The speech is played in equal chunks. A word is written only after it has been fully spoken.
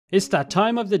It's that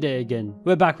time of the day again.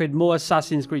 We're back with more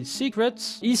Assassin's Creed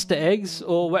secrets, Easter eggs,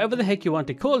 or whatever the heck you want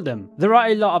to call them. There are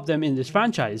a lot of them in this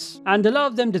franchise, and a lot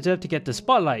of them deserve to get the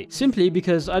spotlight, simply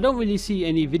because I don't really see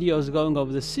any videos going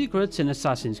over the secrets in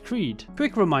Assassin's Creed.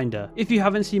 Quick reminder, if you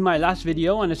haven't seen my last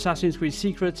video on Assassin's Creed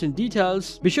secrets and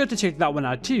details, be sure to check that one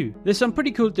out too. There's some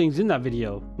pretty cool things in that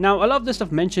video. Now, a lot of the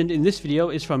stuff mentioned in this video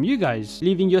is from you guys,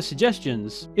 leaving your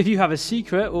suggestions. If you have a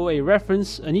secret or a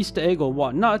reference, an Easter egg or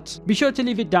whatnot, be sure to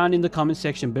leave it down in the comment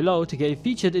section below to get it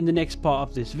featured in the next part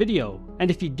of this video. And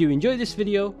if you do enjoy this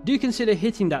video, do consider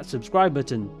hitting that subscribe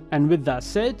button. And with that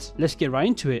said, let's get right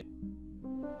into it.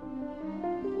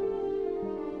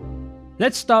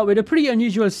 Let's start with a pretty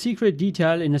unusual secret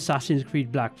detail in Assassin's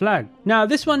Creed Black Flag. Now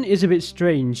this one is a bit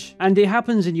strange, and it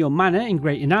happens in your manor in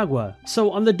Great Inagua. So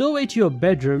on the doorway to your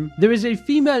bedroom, there is a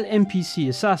female NPC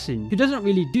assassin who doesn't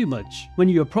really do much. When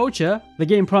you approach her, the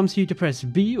game prompts you to press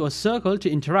B or circle to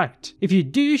interact. If you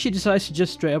do, she decides to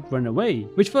just straight up run away,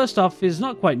 which first off is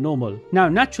not quite normal. Now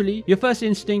naturally, your first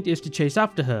instinct is to chase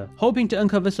after her, hoping to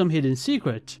uncover some hidden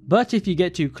secret. But if you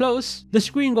get too close, the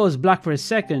screen goes black for a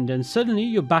second and suddenly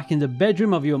you're back in the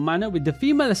bedroom of your manor with the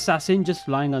female assassin just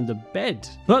lying on the bed.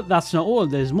 But that's not all,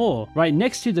 there's more. Right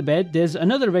next to the bed, there's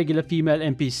another regular female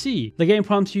NPC. The game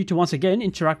prompts you to once again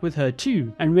interact with her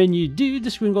too, and when you do,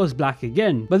 the screen goes black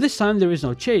again. But this time there is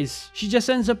no chase, she just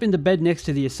ends up in the bed next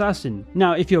to the assassin.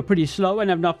 Now if you're pretty slow and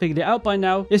have not figured it out by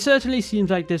now, it certainly seems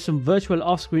like there's some virtual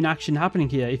off-screen action happening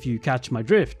here if you catch my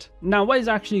drift. Now what is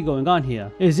actually going on here?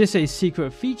 Is this a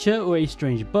secret feature or a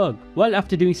strange bug? Well,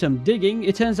 after doing some digging,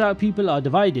 it turns out people are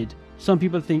divided. Some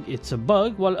people think it's a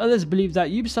bug, while others believe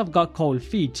that Ubisoft got cold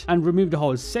feet and removed the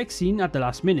whole sex scene at the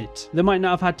last minute. They might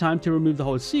not have had time to remove the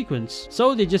whole sequence,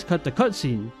 so they just cut the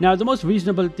cutscene. Now the most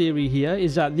reasonable theory here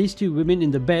is that these two women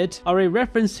in the bed are a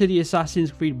reference to the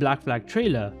Assassin's Creed Black Flag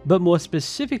trailer, but more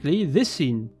specifically this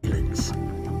scene.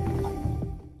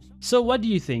 So what do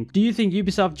you think? Do you think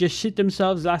Ubisoft just shit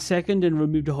themselves last second and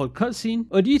removed the whole cutscene?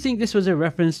 Or do you think this was a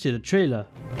reference to the trailer?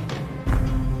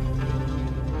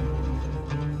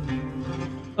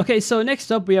 Okay, so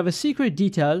next up we have a secret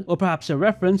detail or perhaps a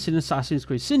reference in Assassin's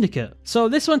Creed Syndicate. So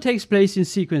this one takes place in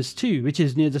sequence 2, which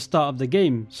is near the start of the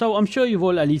game, so I'm sure you've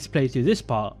all at least played through this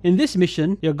part. In this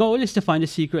mission, your goal is to find a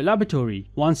secret laboratory.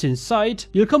 Once inside,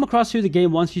 you'll come across who the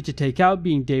game wants you to take out,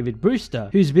 being David Brewster,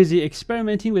 who's busy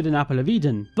experimenting with an apple of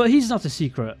Eden. But he's not the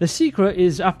secret. The secret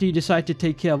is after you decide to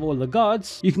take care of all the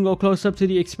guards, you can go close up to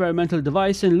the experimental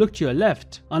device and look to your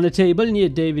left. On the table near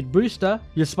David Brewster,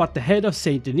 you'll spot the head of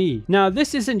Saint Denis. Now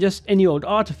this isn't just any old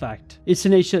artifact. It's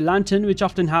an ancient lantern which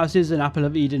often houses an apple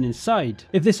of Eden inside.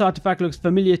 If this artifact looks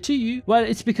familiar to you, well,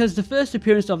 it's because the first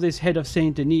appearance of this head of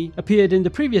Saint Denis appeared in the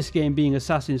previous game, being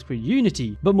Assassin's Creed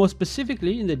Unity, but more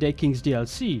specifically in the Dead Kings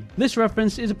DLC. This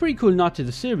reference is a pretty cool nod to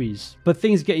the series, but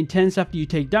things get intense after you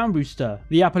take down Brewster.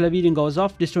 The apple of Eden goes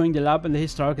off, destroying the lab and the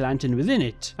historic lantern within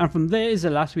it, and from there is the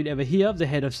last we'd ever hear of the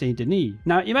head of Saint Denis.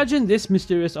 Now imagine this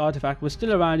mysterious artifact was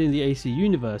still around in the AC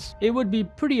universe. It would be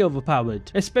pretty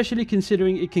overpowered, especially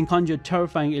considering it can conjure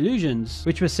terrifying illusions,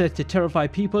 which were said to terrify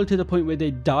people to the point where they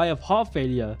die of heart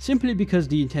failure simply because of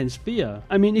the intense fear.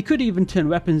 I mean, it could even turn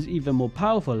weapons even more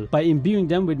powerful by imbuing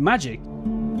them with magic.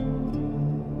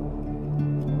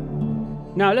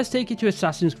 Now let's take it to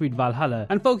Assassin's Creed Valhalla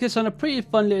and focus on a pretty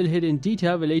fun little hidden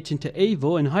detail relating to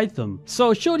Eivor and Hytham.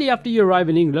 So shortly after you arrive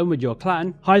in England with your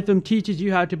clan, Hytham teaches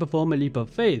you how to perform a leap of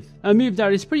faith, a move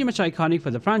that is pretty much iconic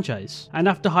for the franchise. And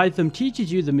after Hytham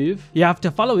teaches you the move, you have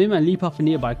to follow him and leap off a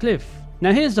nearby cliff.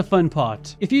 Now here's the fun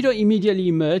part. If you don't immediately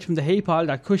emerge from the hay pile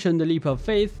that cushioned the leap of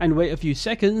faith and wait a few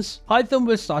seconds, Hytham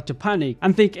will start to panic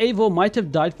and think Eivor might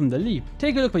have died from the leap.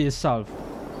 Take a look for yourself.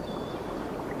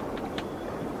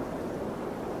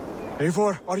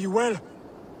 Eivor, are you well?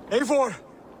 Eivor!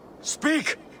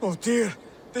 Speak! Oh dear,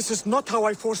 this is not how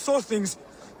I foresaw things.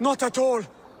 Not at all.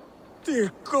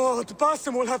 Dear God,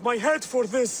 Basim will have my head for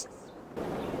this.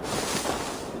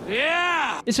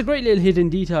 Yeah! It's a great little hidden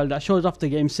detail that shows off the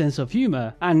game's sense of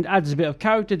humour and adds a bit of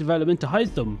character development to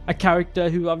Hytham, a character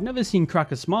who I've never seen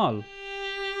crack a smile.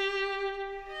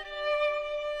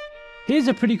 Here's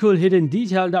a pretty cool hidden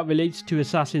detail that relates to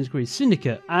Assassin's Creed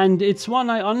Syndicate, and it's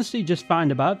one I honestly just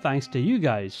found about thanks to you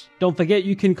guys. Don't forget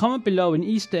you can comment below an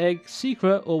Easter egg,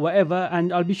 secret or whatever,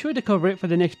 and I'll be sure to cover it for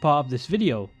the next part of this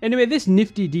video. Anyway, this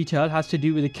nifty detail has to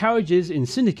do with the carriages in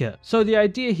Syndicate. So the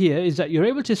idea here is that you're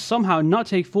able to somehow not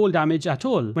take fall damage at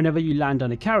all whenever you land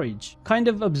on a carriage, kind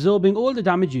of absorbing all the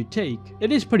damage you take.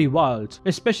 It is pretty wild,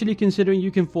 especially considering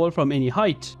you can fall from any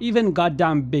height, even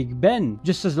goddamn Big Ben,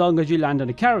 just as long as you land on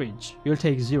a carriage. you'll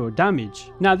take 0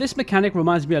 damage. Now this mechanic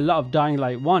reminds me a lot of Dying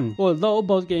Light 1, although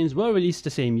both games were released the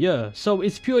same year, so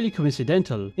it's purely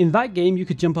coincidental. In that game you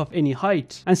could jump off any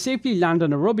height and safely land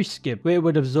on a rubbish skip where it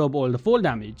would absorb all the fall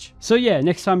damage. So yeah,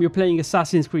 next time you're playing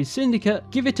Assassin's Creed Syndicate,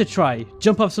 give it a try.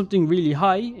 Jump off something really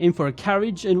high, aim for a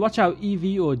carriage, and watch how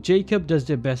Evie or Jacob does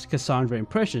their best Cassandra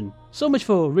impression. So much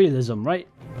for realism, right?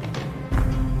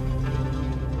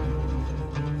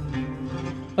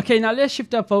 Okay, now let's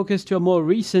shift our focus to a more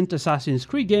recent Assassin's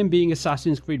Creed game, being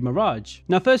Assassin's Creed Mirage.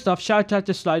 Now first off, shout out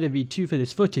to SliderV2 for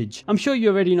this footage. I'm sure you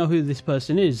already know who this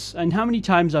person is, and how many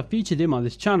times I've featured him on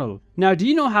this channel. Now do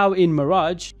you know how in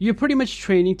Mirage, you're pretty much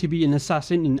training to be an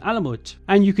assassin in Alamut,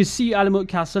 and you could see Alamut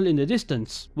Castle in the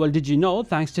distance? Well, did you know,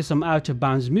 thanks to some out of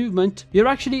bounds movement, you're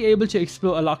actually able to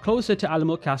explore a lot closer to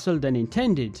Alamut Castle than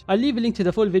intended. I'll leave a link to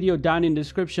the full video down in the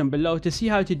description below to see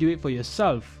how to do it for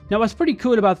yourself. Now what's pretty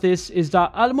cool about this is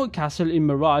that Alamut Castle in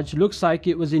Mirage looks like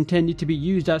it was intended to be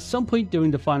used at some point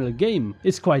during the final game.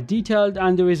 It's quite detailed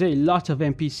and there is a lot of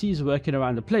NPCs working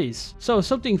around the place. So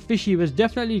something fishy was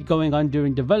definitely going on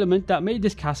during development that made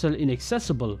this castle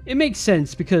inaccessible. It makes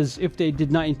sense because if they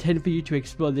did not intend for you to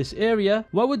explore this area,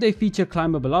 why would they feature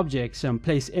climbable objects and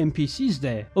place NPCs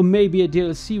there? Or maybe a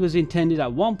DLC was intended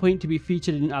at one point to be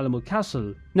featured in Alamut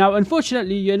Castle. Now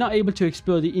unfortunately you're not able to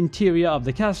explore the interior of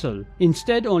the castle,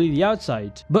 instead only the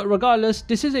outside. But regardless,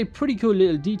 this is a pretty cool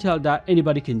little detail that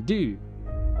anybody can do.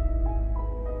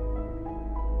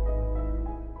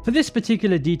 For this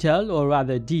particular detail, or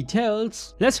rather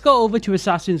details, let's go over to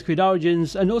Assassin's Creed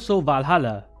Origins and also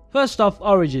Valhalla. First off,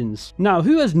 Origins. Now,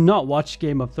 who has not watched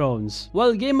Game of Thrones?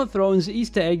 Well, Game of Thrones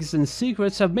Easter eggs and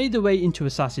secrets have made their way into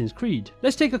Assassin's Creed.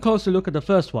 Let's take a closer look at the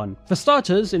first one. For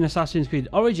starters, in Assassin's Creed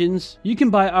Origins, you can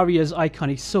buy Arya's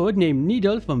iconic sword named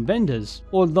Needle from vendors,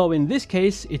 although in this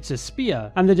case it's a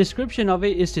spear, and the description of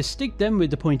it is to stick them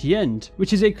with the pointy end,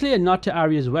 which is a clear nod to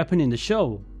Arya's weapon in the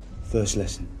show. First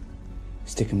lesson,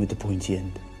 stick them with the pointy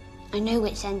end. I know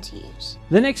which end to use.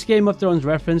 The next Game of Thrones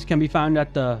reference can be found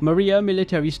at the Maria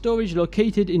military storage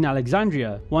located in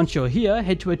Alexandria. Once you're here,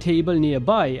 head to a table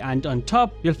nearby, and on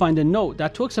top you'll find a note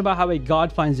that talks about how a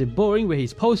guard finds it boring where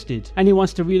he's posted and he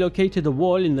wants to relocate to the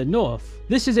wall in the north.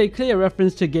 This is a clear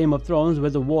reference to Game of Thrones, where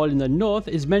the wall in the north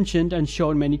is mentioned and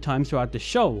shown many times throughout the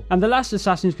show. And the last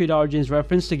Assassin's Creed Origins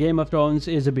reference to Game of Thrones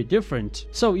is a bit different.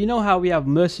 So you know how we have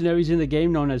mercenaries in the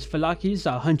game known as Falakis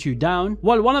that hunt you down?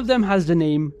 Well, one of them has the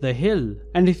name The Hill.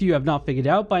 And if you have not figured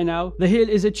out by now, The Hill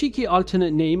is a cheeky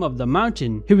alternate name of the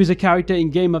Mountain, who is a character in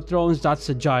Game of Thrones that's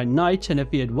a giant knight and a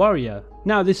feared warrior.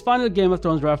 Now, this final Game of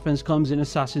Thrones reference comes in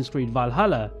Assassin's Creed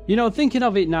Valhalla. You know, thinking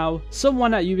of it now,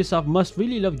 someone at Ubisoft must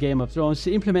really love Game of Thrones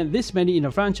to implement this many in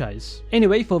a franchise.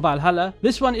 Anyway, for Valhalla,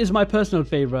 this one is my personal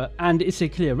favourite and it's a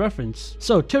clear reference.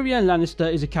 So, Tyrion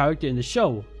Lannister is a character in the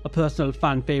show, a personal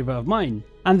fan favourite of mine.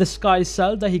 And the sky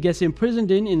cell that he gets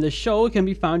imprisoned in the show can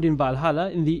be found in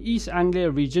Valhalla in the East Anglia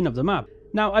region of the map.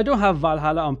 Now, I don't have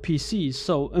Valhalla on PCs,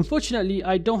 so unfortunately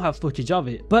I don't have footage of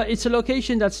it, but it's a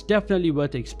location that's definitely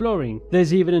worth exploring.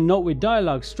 There's even a note with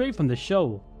dialogue straight from the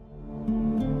show.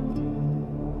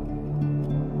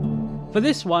 For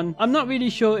this one, I'm not really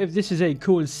sure if this is a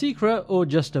cool secret or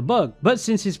just a bug, but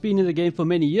since it's been in the game for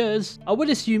many years, I would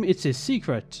assume it's a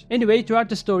secret. Anyway, throughout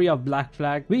the story of Black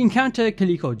Flag, we encounter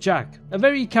Calico Jack, a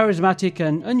very charismatic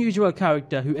and unusual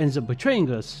character who ends up betraying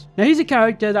us. Now, he's a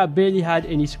character that barely had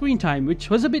any screen time, which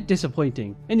was a bit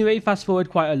disappointing. Anyway, fast forward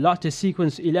quite a lot to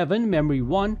sequence 11, Memory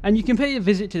 1, and you can pay a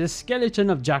visit to the skeleton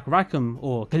of Jack Rackham,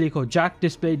 or Calico Jack,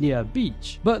 displayed near a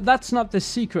beach. But that's not the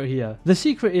secret here. The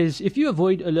secret is, if you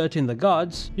avoid alerting the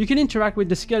guards, you can interact with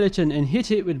the skeleton and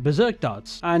hit it with berserk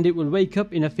darts, and it will wake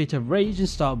up in a fit of rage and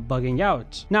start bugging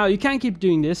out. Now, you can keep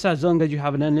doing this as long as you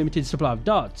have an unlimited supply of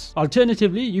darts.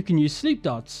 Alternatively, you can use sleep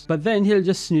darts, but then he'll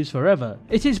just snooze forever.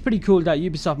 It is pretty cool that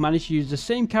Ubisoft managed to use the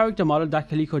same character model that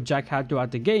Calico Jack had throughout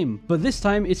the game, but this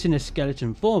time it's in a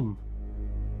skeleton form.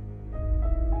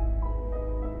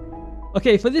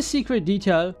 Okay, for this secret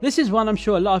detail, this is one I'm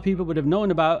sure a lot of people would have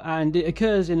known about, and it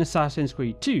occurs in Assassin's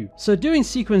Creed 2. So during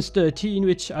sequence 13,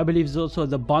 which I believe is also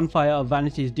the Bonfire of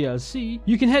Vanities DLC,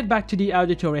 you can head back to the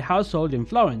Auditore household in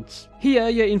Florence. Here,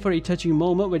 you're in for a touching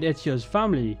moment with Ezio's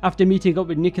family. After meeting up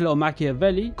with Niccolo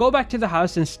Machiavelli, go back to the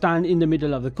house and stand in the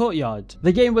middle of the courtyard.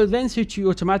 The game will then switch you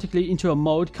automatically into a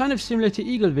mode kind of similar to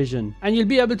Eagle Vision, and you'll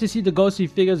be able to see the ghostly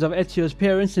figures of Ezio's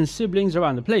parents and siblings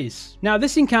around the place. Now,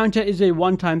 this encounter is a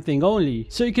one-time thing only,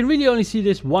 so you can really only see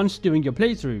this once during your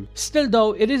playthrough. Still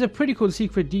though, it is a pretty cool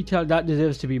secret detail that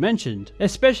deserves to be mentioned,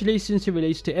 especially since it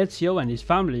relates to Ezio and his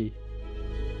family.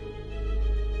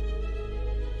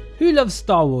 Who loves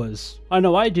Star Wars? I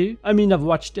know I do. I mean, I've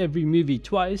watched every movie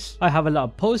twice. I have a lot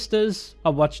of posters.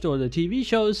 I've watched all the TV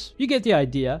shows. You get the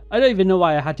idea. I don't even know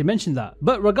why I had to mention that.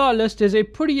 But regardless, there's a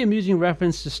pretty amusing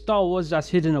reference to Star Wars that's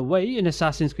hidden away in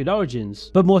Assassin's Creed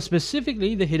Origins, but more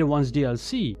specifically the Hidden Ones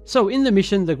DLC. So in the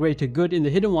mission The Greater Good in the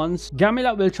Hidden Ones,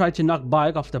 Gamilat will try to knock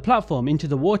Bayek off the platform into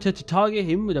the water to target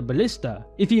him with a ballista.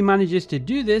 If he manages to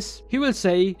do this, he will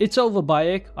say, "It's over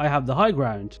Bayek, I have the high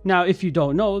ground." Now if you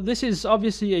don't know, this is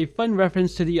obviously a fun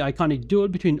reference to the iconic duel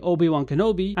between Obi-Wan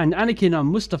Kenobi and Anakin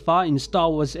on Mustafar in Star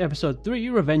Wars Episode 3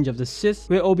 Revenge of the Sith,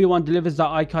 where Obi-Wan delivers that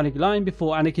iconic line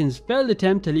before Anakin's failed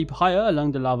attempt to leap higher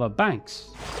along the lava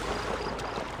banks.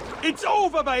 It's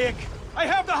over, Bayek! I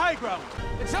have the high ground!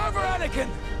 It's over, Anakin!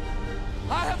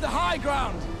 I have the high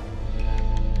ground!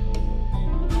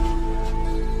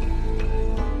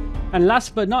 And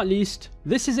last but not least,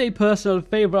 this is a personal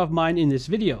favourite of mine in this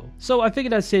video, so I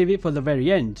figured I'd save it for the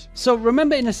very end. So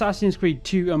remember in Assassin's Creed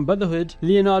 2 and Brotherhood,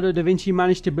 Leonardo da Vinci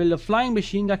managed to build a flying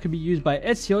machine that could be used by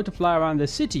Ezio to fly around the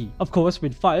city, of course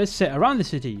with fires set around the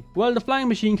city. Well, the flying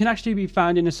machine can actually be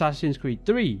found in Assassin's Creed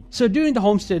 3. So during the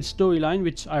Homestead storyline,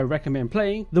 which I recommend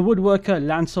playing, the woodworker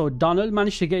Lance O'Donnell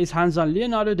managed to get his hands on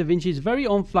Leonardo da Vinci's very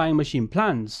own flying machine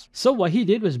plans. So what he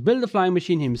did was build the flying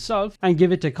machine himself and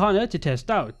give it to Connor to test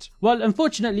out. Well,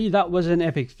 unfortunately that was an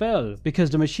epic fail, because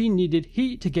the machine needed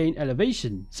heat to gain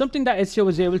elevation, something that Ezio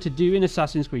was able to do in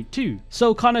Assassin's Creed 2.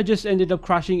 So Connor just ended up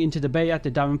crashing into the bay at the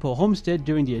Davenport homestead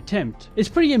during the attempt. It's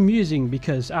pretty amusing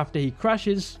because after he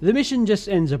crashes, the mission just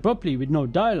ends abruptly with no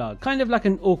dialogue, kind of like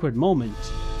an awkward moment.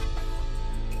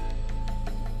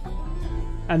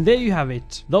 And there you have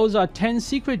it. Those are 10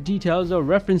 secret details or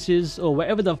references or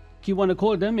whatever the you want to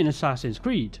call them in Assassin's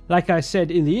Creed. Like I said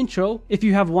in the intro, if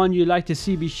you have one you'd like to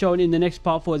see be shown in the next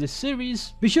part for this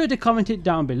series, be sure to comment it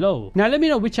down below. Now let me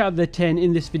know which out of the 10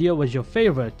 in this video was your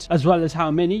favorite, as well as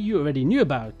how many you already knew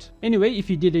about. Anyway, if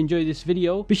you did enjoy this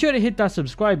video, be sure to hit that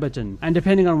subscribe button, and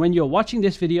depending on when you're watching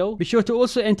this video, be sure to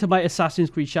also enter my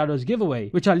Assassin's Creed Shadows giveaway,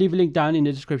 which I'll leave a link down in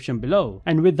the description below.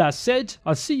 And with that said,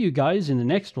 I'll see you guys in the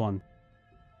next one.